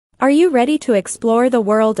you ready to explore the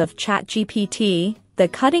world of ChatGPT, the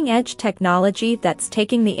cutting-edge technology that's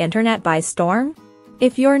taking the internet by storm?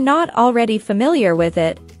 If you're not already familiar with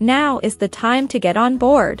it, now is the time to get on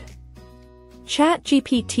board.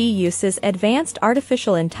 ChatGPT uses advanced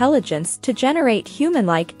artificial intelligence to generate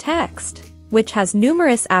human-like text, which has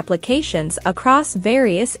numerous applications across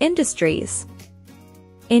various industries.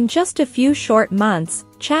 In just a few short months,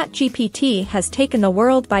 ChatGPT has taken the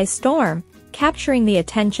world by storm, capturing the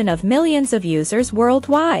attention of millions of users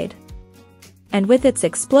worldwide. And with its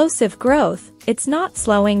explosive growth, it's not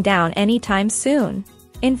slowing down anytime soon.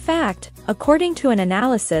 In fact, according to an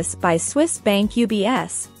analysis by Swiss bank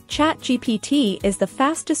UBS, ChatGPT is the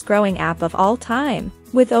fastest-growing app of all time,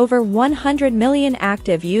 with over 100 million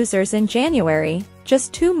active users in January,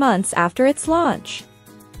 just 2 months after its launch.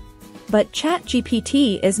 But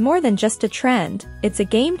ChatGPT is more than just a trend, it's a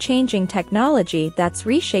game-changing technology that's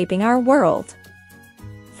reshaping our world.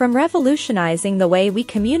 From revolutionizing the way we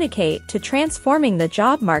communicate to transforming the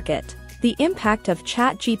job market, the impact of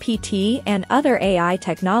ChatGPT and other AI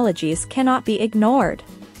technologies cannot be ignored.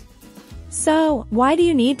 So, why do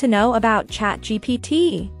you need to know about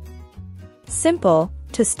ChatGPT? Simple,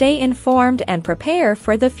 to stay informed and prepare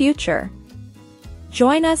for the future.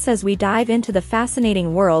 Join us as we dive into the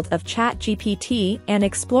fascinating world of ChatGPT and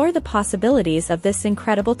explore the possibilities of this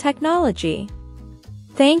incredible technology.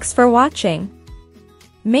 Thanks for watching.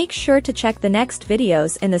 Make sure to check the next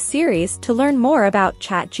videos in the series to learn more about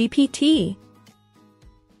ChatGPT.